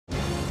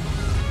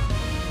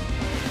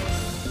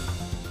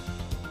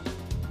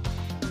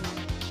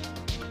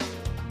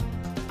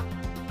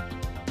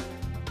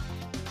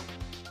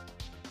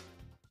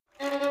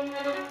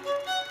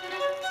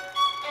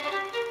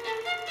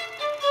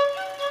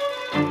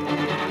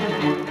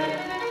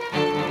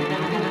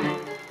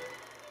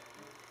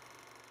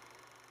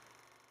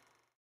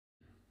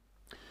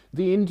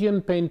The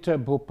Indian painter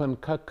BHUPEN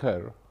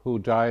KHAKHAR, who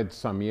died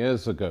some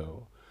years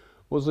ago,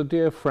 was a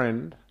dear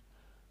friend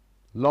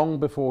long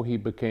before he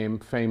became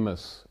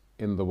famous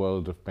in the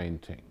world of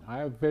painting. I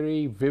have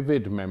very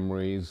vivid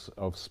memories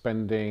of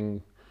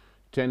spending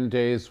 10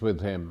 days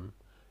with him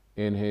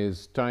in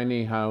his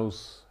tiny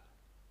house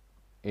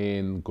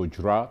in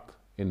Gujarat,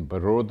 in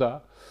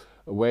Baroda,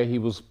 where he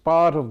was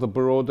part of the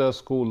Baroda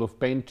school of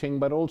painting,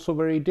 but also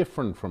very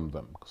different from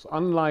them. Because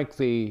unlike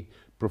the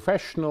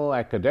professional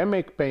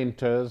academic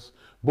painters,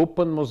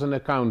 BHUPEN was an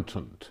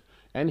accountant,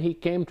 and he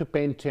came to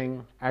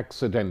painting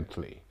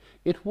accidentally.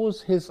 It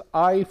was his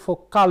eye for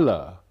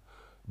color,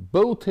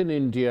 both in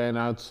India and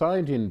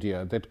outside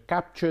India, that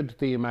captured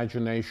the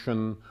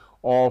imagination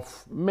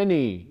of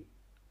many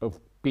of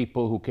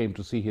people who came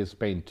to see his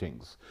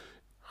paintings.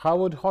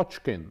 Howard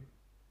Hodgkin,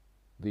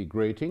 the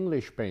great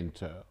English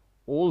painter,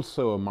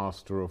 also a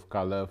master of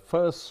color,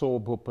 first saw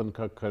BHUPEN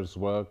KHAKHAR's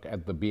work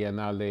at the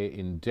Biennale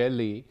in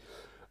Delhi,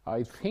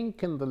 I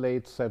think in the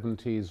late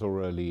 70s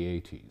or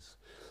early 80s,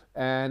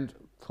 and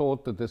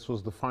thought that this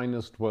was the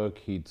finest work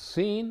he'd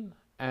seen,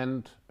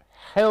 and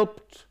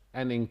helped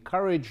and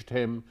encouraged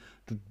him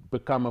to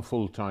become a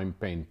full-time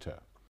painter.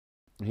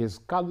 His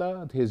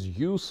color, his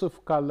use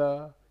of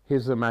color,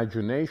 his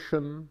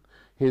imagination,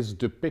 his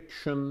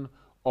depiction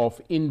of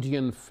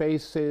Indian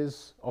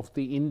faces, of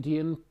the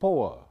Indian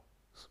poor,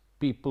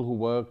 people who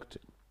worked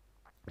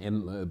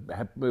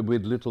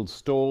with little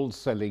stalls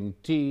selling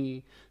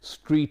tea,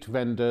 street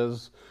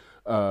vendors,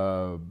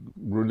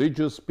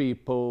 religious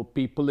people,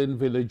 people in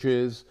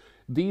villages.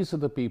 These are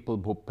the people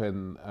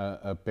BHUPEN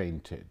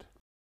painted.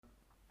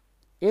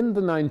 In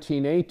the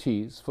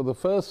 1980s, for the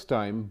first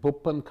time,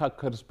 BHUPEN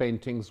KHAKHAR's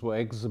paintings were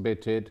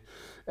exhibited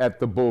at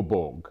the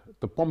Beaubourg,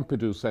 the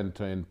Pompidou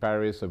Center in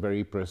Paris, a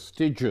very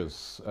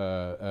prestigious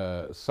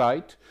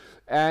site,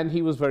 and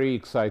he was very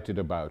excited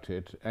about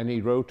it, and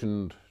he wrote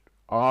and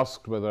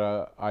asked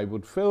whether I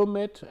would film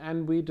it,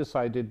 and we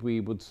decided we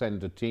would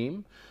send a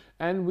team,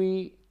 and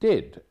we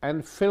did,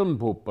 and filmed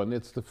BHUPEN.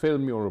 It's the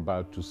film you're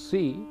about to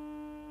see.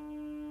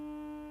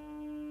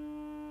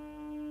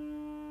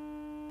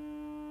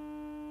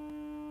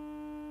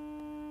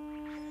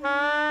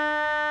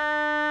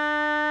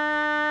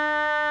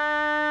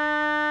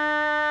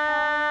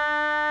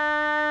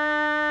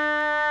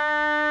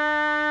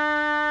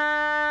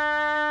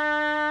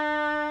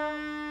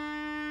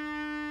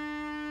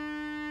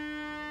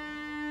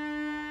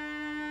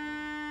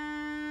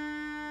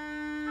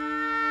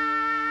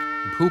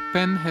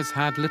 BHUPEN has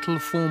had little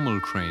formal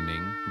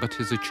training, but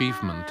his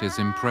achievement is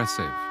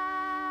impressive.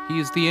 He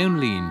is the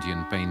only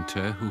Indian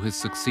painter who has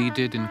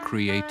succeeded in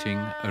creating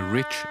a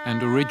rich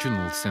and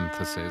original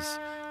synthesis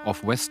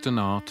of Western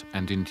art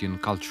and Indian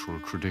cultural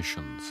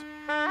traditions.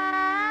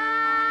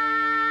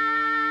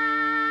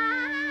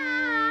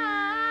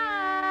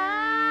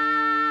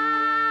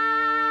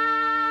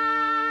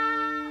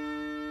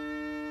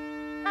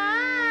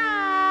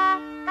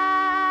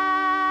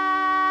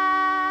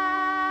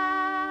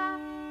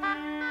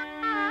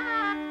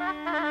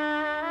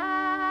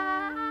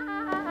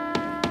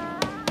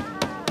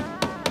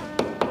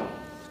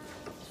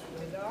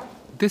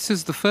 This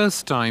is the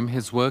first time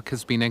his work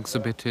has been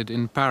exhibited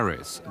in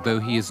Paris, though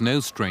he is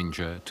no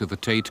stranger to the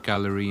Tate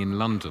Gallery in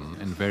London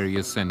and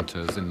various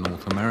centres in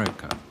North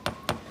America.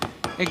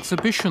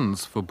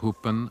 Exhibitions for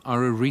BHUPEN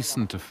are a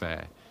recent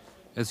affair,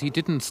 as he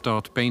didn't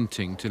start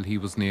painting till he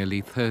was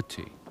nearly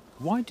 30.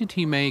 Why did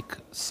he make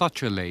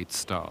such a late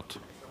start?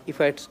 If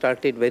I had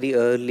started very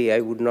early, I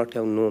would not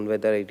have known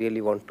whether I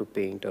really want to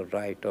paint or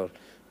write or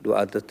do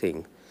other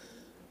things.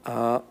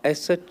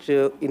 As such,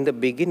 in the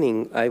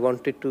beginning, I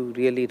wanted to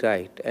really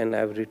write, and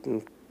I've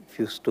written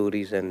few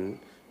stories and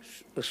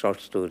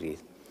short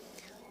stories.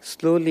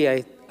 Slowly,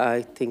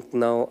 I think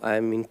now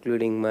I'm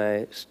including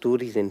my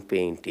stories in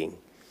painting,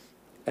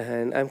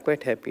 and I'm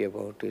quite happy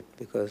about it,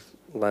 because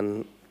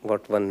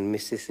what one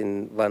misses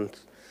in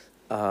one's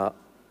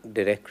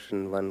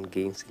direction, one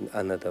gains in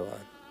another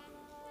one.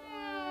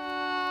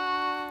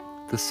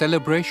 The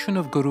celebration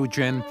of Guru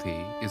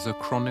Jayanti is a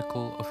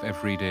chronicle of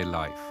everyday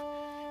life.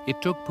 It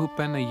took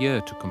BHUPEN a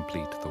year to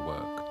complete the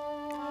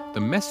work. The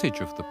message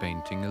of the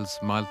painting is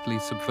mildly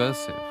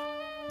subversive.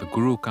 The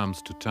Guru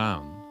comes to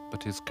town,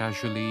 but is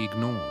casually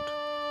ignored.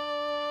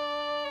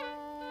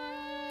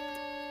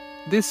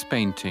 This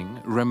painting,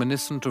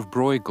 reminiscent of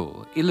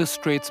Bruegel,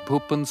 illustrates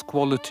BHUPEN's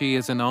quality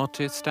as an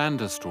artist and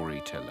a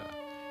storyteller.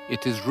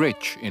 It is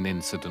rich in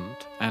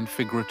incident and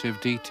figurative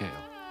detail.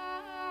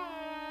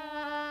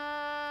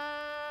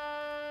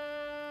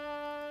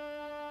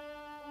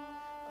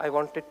 I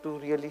wanted to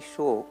really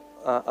show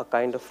a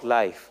kind of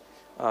life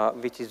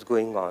which is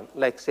going on.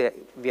 Like, say,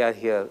 we are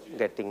here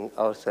getting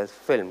ourselves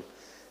filmed,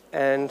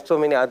 and so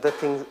many other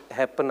things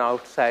happen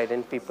outside,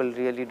 and people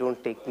really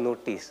don't take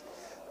notice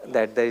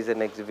that there is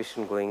an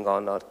exhibition going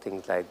on or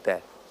things like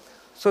that.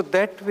 So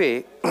that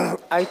way,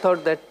 I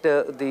thought that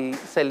the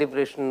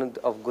celebration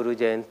of Guru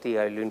Jayanti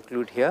I will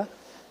include here,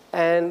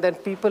 and then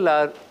people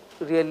are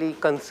really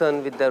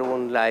concerned with their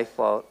own life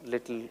or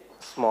little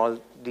small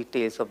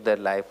details of their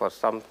life or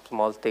some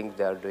small things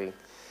they are doing.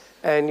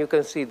 And you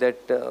can see that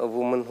a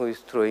woman who is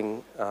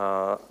throwing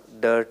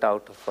dirt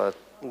out of her,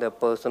 the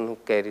person who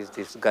carries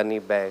this gunny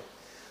bag,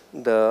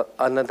 the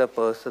another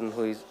person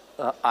who is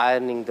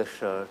ironing the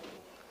shirt.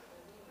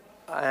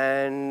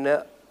 And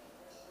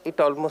it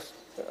almost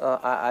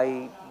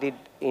I did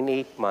in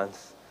 8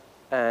 months,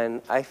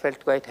 and I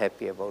felt quite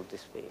happy about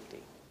this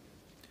painting.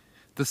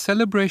 The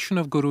celebration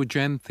of Guru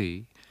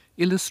Jayanti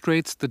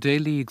illustrates the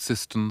daily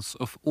existence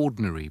of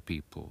ordinary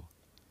people,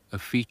 a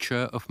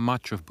feature of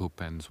much of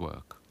Bhupen's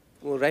work.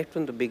 Well, right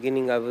from the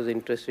beginning, I was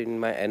interested in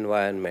my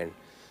environment,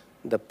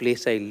 the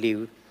place I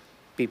lived,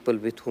 people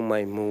with whom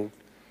I moved,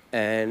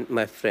 and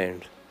my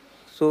friends.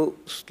 So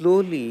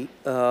slowly,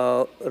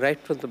 right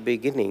from the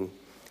beginning,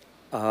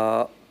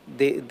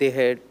 they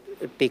had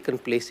taken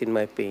place in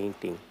my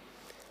painting.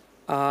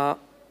 Uh,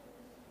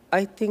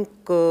 I think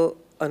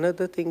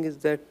another thing is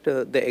that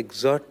the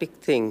exotic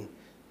thing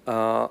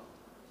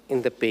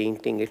in the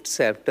painting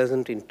itself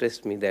doesn't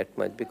interest me that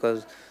much,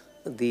 because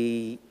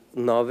the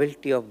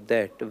novelty of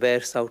that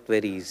wears out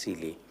very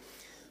easily.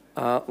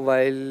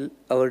 While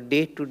our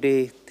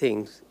day-to-day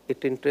things,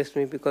 it interests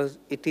me because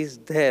it is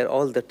there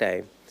all the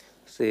time.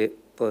 Say,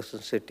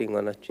 person sitting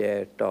on a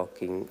chair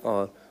talking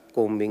or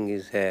combing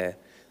his hair.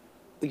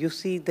 You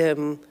see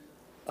them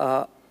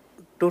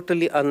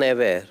totally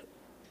unaware.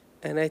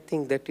 And I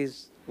think that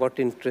is what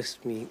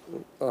interests me,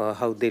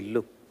 how they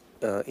look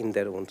in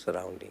their own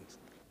surroundings.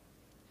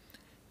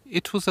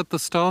 It was at the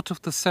start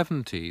of the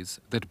 70s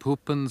that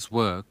Bhupen's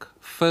work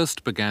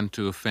first began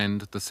to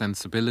offend the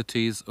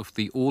sensibilities of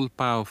the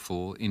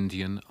all-powerful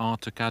Indian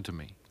Art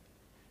Academy.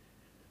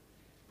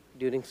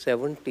 During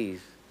 70s,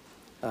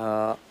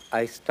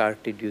 I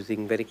started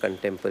using very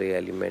contemporary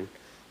element,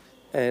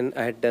 and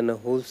I had done a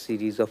whole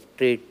series of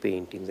trade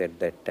paintings at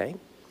that time,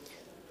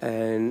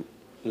 and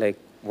like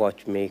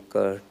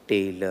watchmaker,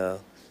 tailor,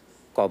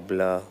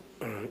 cobbler.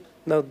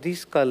 Now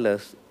these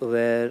colors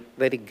were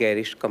very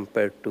garish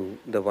compared to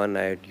the one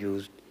I had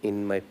used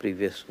in my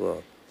previous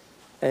work,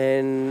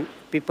 and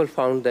people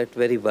found that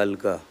very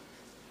vulgar,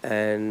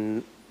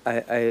 and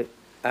I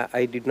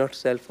did not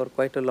sell for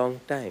quite a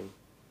long time.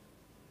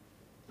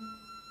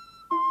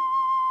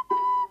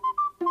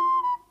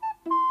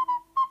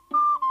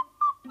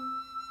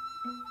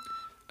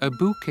 A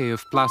bouquet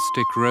of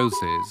plastic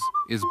roses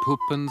is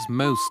Bhupen's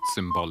most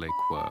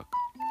symbolic work,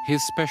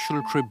 his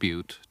special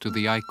tribute to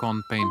the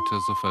icon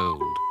painters of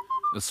old,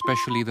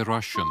 especially the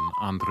Russian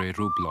Andrei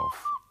Rublev.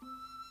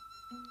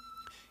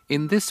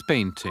 In this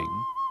painting,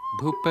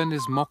 Bhupen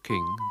is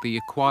mocking the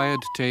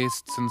acquired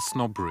tastes and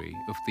snobbery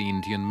of the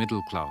Indian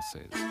middle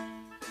classes.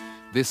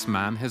 This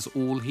man has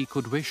all he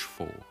could wish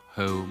for: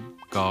 home,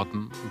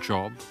 garden,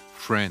 job,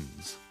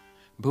 friends.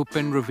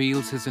 Bhupen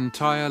reveals his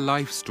entire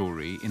life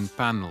story in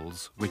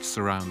panels which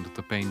surround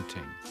the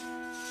painting.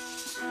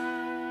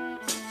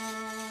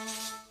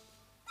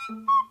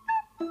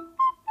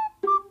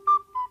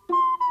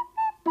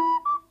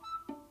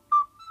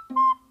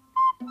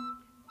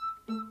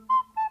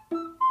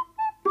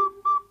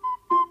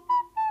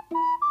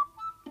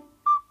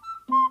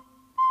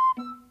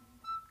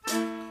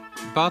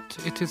 But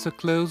it is a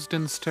closed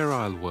and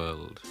sterile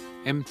world,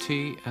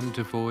 empty and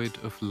devoid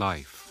of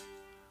life.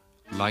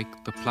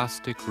 Like the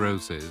plastic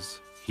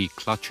roses he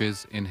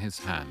clutches in his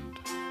hand.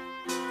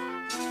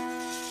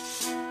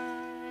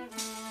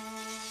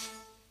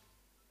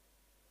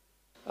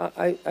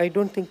 I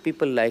don't think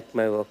people liked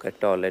my work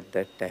at all at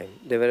that time.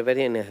 They were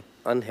very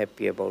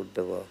unhappy about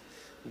the work.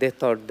 They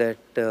thought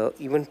that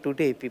even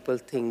today people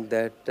think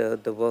that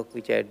the work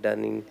which I had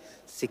done in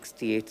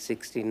 68,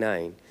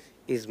 69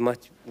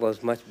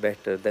 was much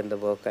better than the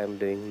work I am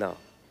doing now.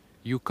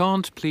 You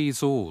Can't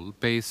Please All,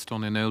 based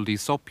on an old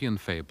Aesopian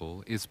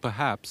fable, is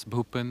perhaps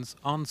Bhupen's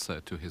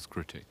answer to his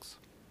critics.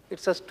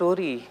 It's a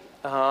story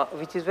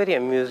which is very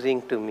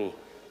amusing to me.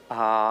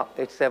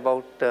 It's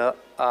about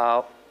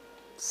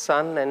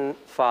son and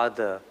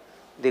father.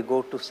 They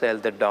go to sell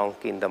the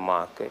donkey in the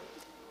market.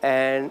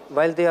 And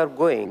while they are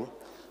going,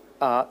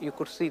 you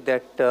could see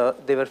that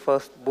they were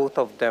first both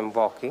of them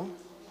walking.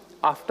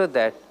 After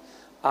that,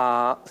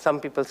 some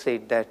people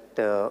said that,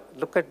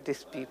 look at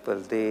these people,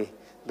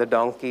 the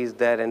donkey is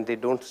there and they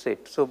don't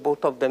sit. So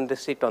both of them, they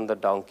sit on the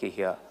donkey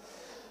here.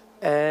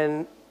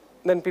 And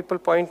then people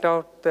point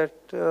out that,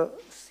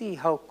 see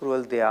how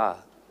cruel they are,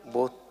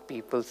 both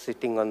people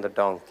sitting on the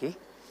donkey.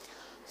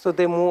 So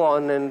they move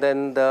on, and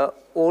then the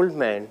old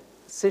man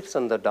sits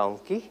on the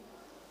donkey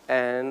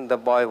and the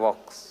boy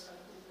walks.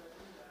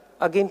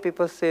 Again,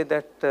 people say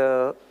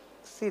that,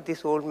 see,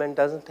 this old man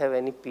doesn't have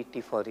any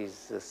pity for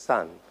his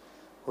son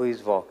who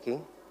is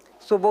walking.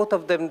 So both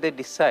of them, they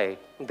decide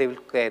they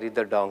will carry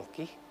the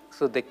donkey.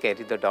 So they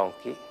carry the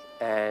donkey,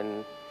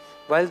 and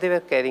while they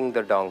were carrying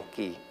the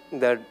donkey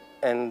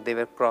and they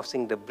were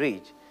crossing the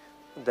bridge,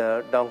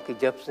 the donkey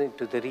jumps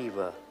into the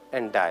river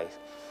and dies.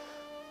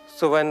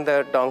 So when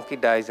the donkey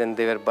dies and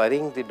they were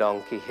burying the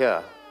donkey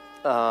here,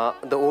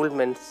 the old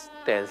man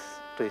tells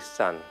to his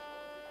son,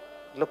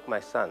 look, my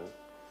son,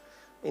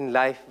 in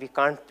life we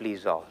can't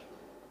please all.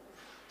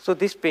 So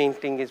this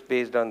painting is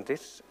based on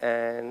this,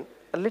 and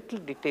a little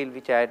detail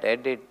which I had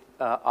added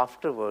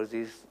afterwards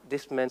is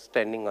this man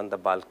standing on the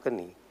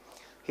balcony.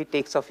 He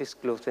takes off his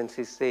clothes and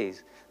he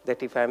says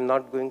that if I am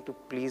not going to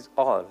please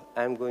all,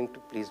 I am going to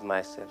please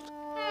myself.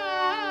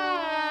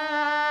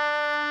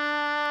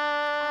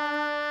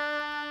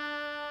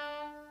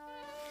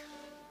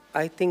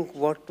 I think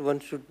what one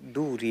should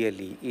do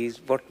really is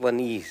what one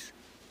is,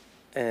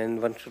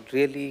 and one should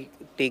really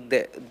take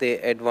the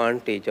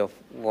advantage of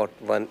what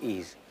one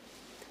is.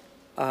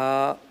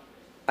 I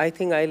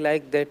think I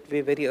like that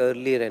way very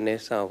early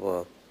Renaissance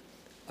work,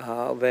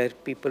 where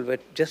people were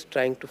just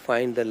trying to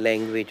find the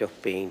language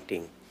of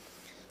painting.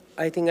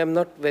 I think I'm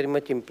not very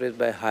much impressed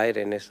by high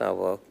Renaissance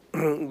work,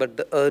 but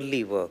the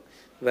early work,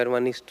 where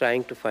one is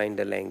trying to find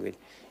a language.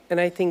 And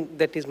I think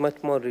that is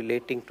much more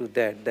relating to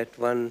that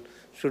one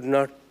should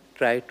not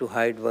try to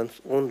hide one's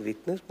own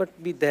weakness,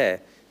 but be there.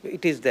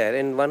 It is there,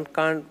 and one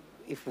can't,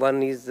 if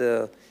one is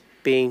a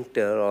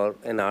painter or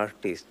an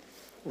artist,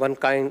 one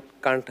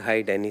can't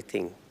hide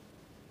anything.